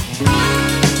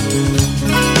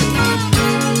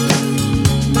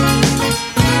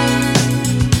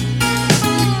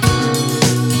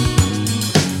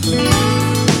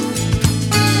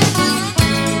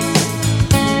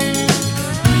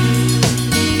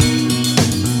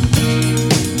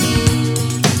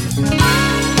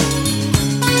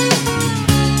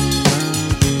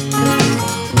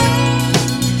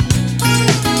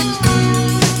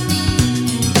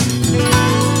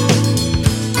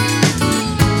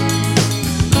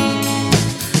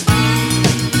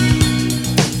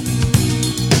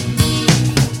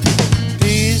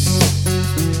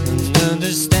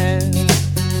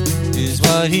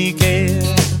 what he gave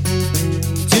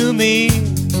to me.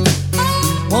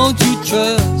 Won't you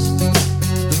trust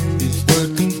his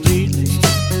word completely?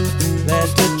 Let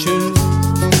the truth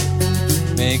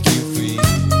make you free.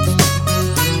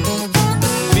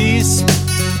 Peace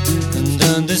and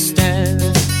understand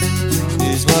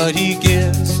is what he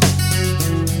gives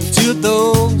to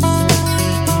those who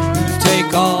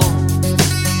take all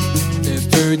their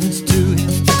burdens to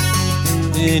him.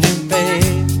 Then in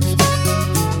faith,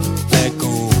 let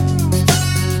go.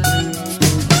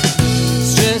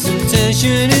 Stress and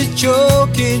tension is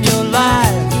choking your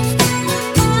life.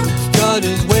 God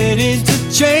is waiting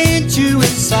to change you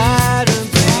inside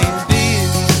and bring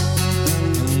peace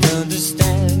and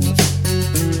understand.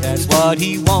 That's what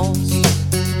he wants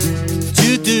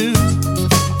to do.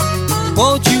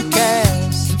 Won't you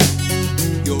cast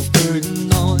your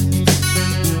burden on him,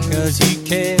 'cause he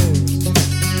cares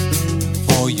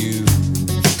for you.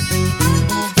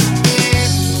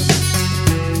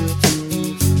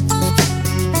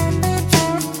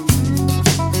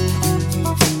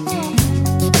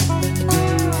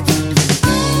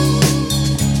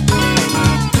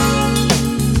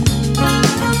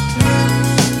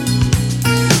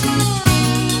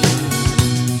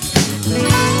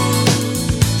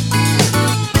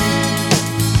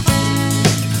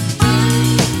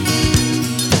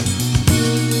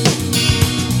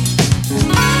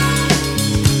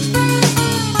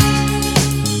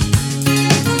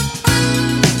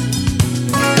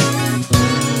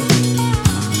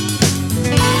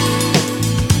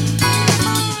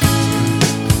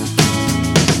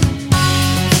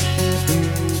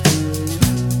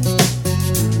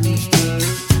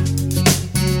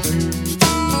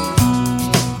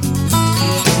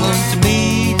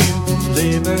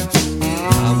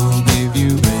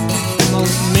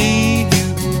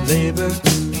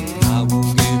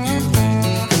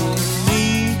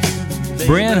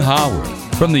 Brent Howard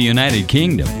from the United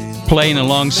Kingdom, playing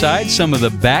alongside some of the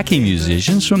backing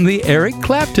musicians from the Eric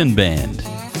Clapton Band,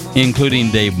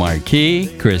 including Dave Marquis,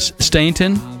 Chris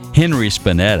Stainton, Henry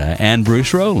Spinetta, and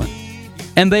Bruce Rowland.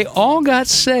 And they all got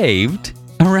saved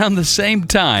around the same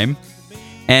time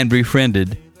and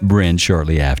befriended Brent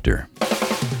shortly after.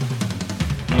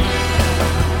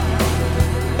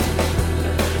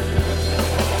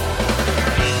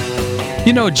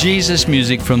 You know, Jesus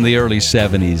music from the early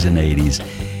 70s and 80s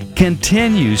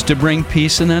continues to bring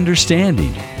peace and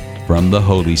understanding from the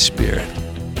Holy Spirit.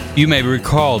 You may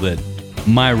recall that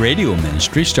my radio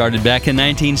ministry started back in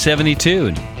 1972,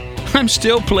 and I'm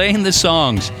still playing the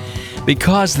songs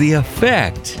because the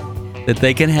effect that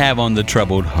they can have on the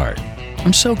troubled heart.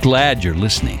 I'm so glad you're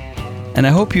listening, and I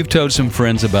hope you've told some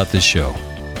friends about this show.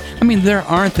 I mean, there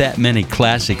aren't that many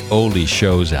classic oldie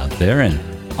shows out there, and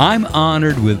I'm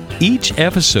honored with each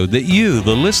episode that you,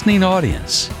 the listening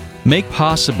audience, make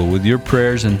possible with your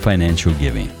prayers and financial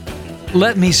giving.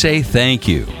 Let me say thank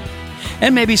you.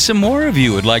 And maybe some more of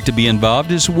you would like to be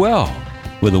involved as well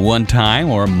with a one-time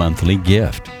or a monthly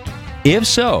gift. If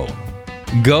so,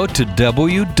 go to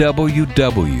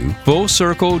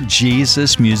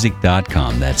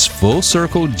www.fullcirclejesusmusic.com. That's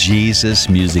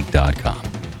fullcirclejesusmusic.com.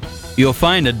 You'll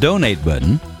find a donate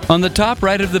button on the top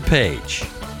right of the page.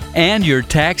 And your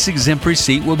tax-exempt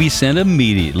receipt will be sent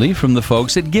immediately from the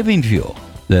folks at Giving Fuel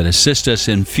that assist us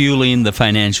in fueling the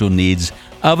financial needs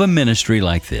of a ministry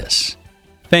like this.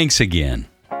 Thanks again.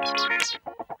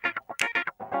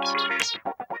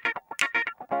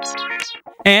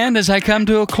 And as I come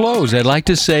to a close, I'd like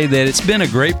to say that it's been a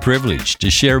great privilege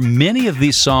to share many of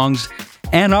these songs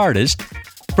and artists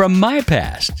from my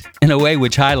past in a way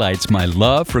which highlights my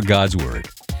love for God's Word.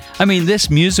 I mean, this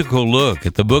musical look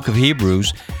at the book of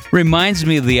Hebrews reminds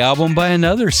me of the album by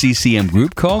another CCM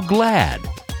group called Glad,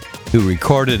 who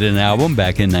recorded an album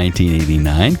back in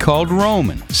 1989 called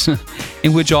Romans,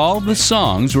 in which all the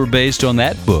songs were based on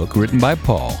that book written by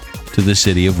Paul to the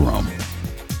city of Rome.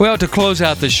 Well, to close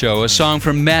out the show, a song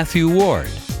from Matthew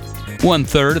Ward,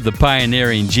 one-third of the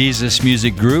pioneering Jesus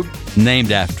music group,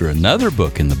 named after another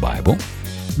book in the Bible,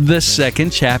 the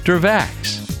second chapter of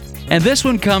Acts. And this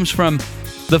one comes from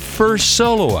the first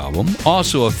solo album,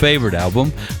 also a favorite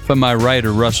album from my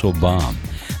writer Russell Baum.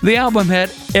 The album had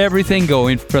everything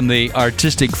going from the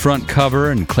artistic front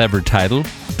cover and clever title,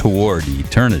 Toward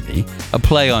Eternity, a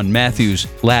play on Matthew's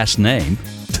last name,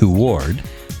 Toward,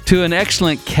 to an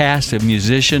excellent cast of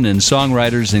musicians and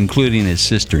songwriters, including his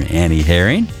sister Annie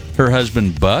Herring, her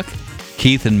husband Buck,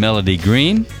 Keith and Melody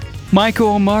Green,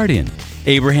 Michael O'Mardian,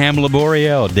 Abraham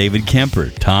Laboriel, David Kemper,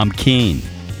 Tom Keene,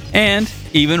 and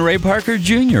even Ray Parker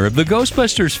Jr. of the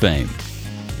Ghostbusters fame.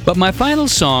 But my final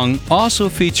song also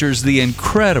features the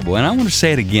incredible, and I want to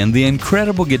say it again, the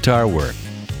incredible guitar work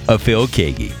of Phil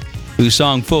Keaggy, whose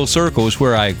song Full Circle is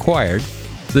where I acquired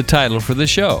the title for the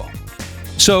show.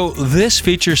 So this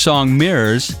feature song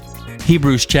mirrors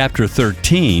Hebrews chapter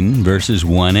 13, verses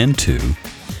 1 and 2,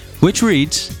 which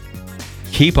reads,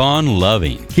 Keep on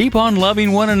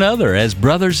loving one another as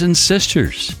brothers and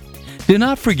sisters. Do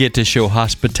not forget to show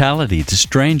hospitality to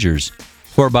strangers,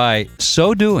 for by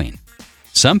so doing,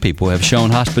 some people have shown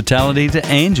hospitality to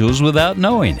angels without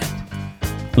knowing it.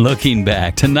 Looking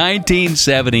back to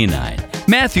 1979,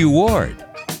 Matthew Ward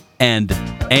and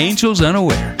Angels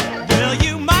Unaware. Well,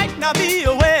 you might not be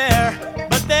aware,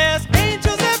 but there's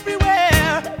angels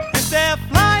everywhere. Yes, they're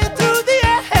flying through the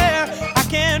air. I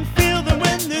can feel them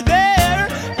when they're there.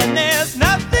 And there's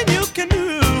nothing you can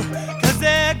do, 'cause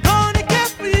they're gonna care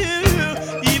for you.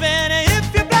 Even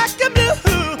if you're black and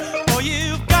blue, or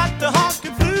you've got the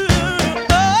honking flu.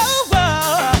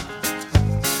 Oh,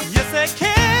 yes, they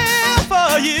care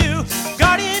for you.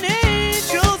 Guardian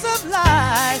angels of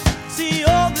light, see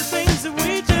all the things that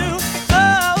we do.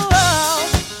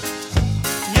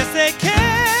 Yes, they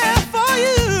care for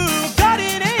you.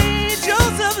 Guardian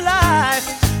angels of life,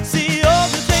 see all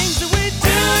the things that we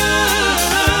do.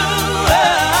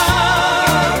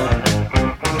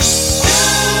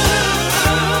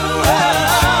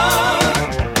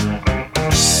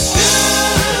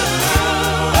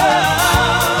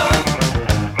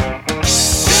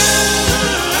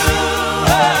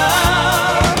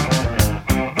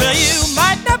 Well, you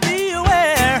might not be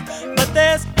aware, but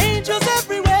there's angels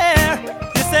everywhere.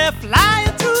 Yes, they're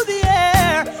flying through the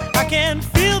air. I can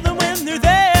feel them when they're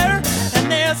there.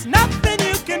 And there's nothing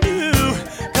you can do,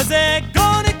 'cause they're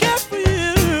gonna care for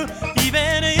you.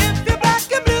 Even if you're black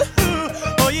and blue,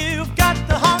 or you've got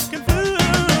the honking flu.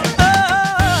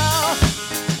 Oh,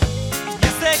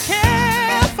 yes, they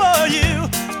care for you.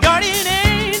 Guardian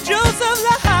angels of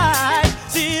light,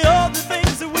 see all the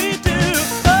things that we do.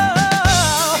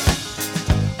 Oh,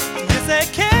 yes, they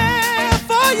care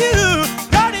for you.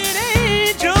 Guardian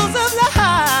angels of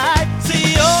light,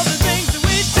 see all the things that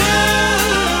we do.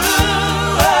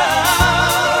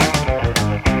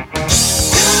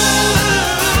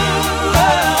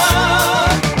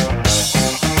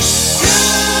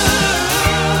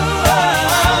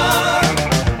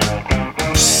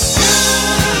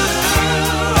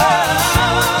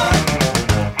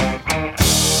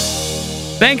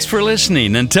 Thanks for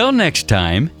listening. Until next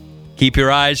time, keep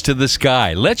your eyes to the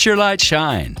sky. Let your light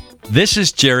shine. This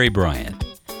is Jerry Bryant.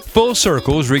 Full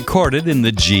Circle is recorded in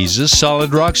the Jesus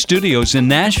Solid Rock Studios in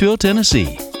Nashville,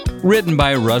 Tennessee. Written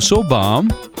by Russell Baum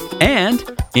and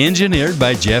engineered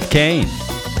by Jeff Kane.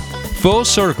 Full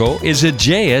Circle is a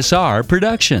JSR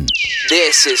production.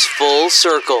 This is Full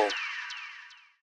Circle.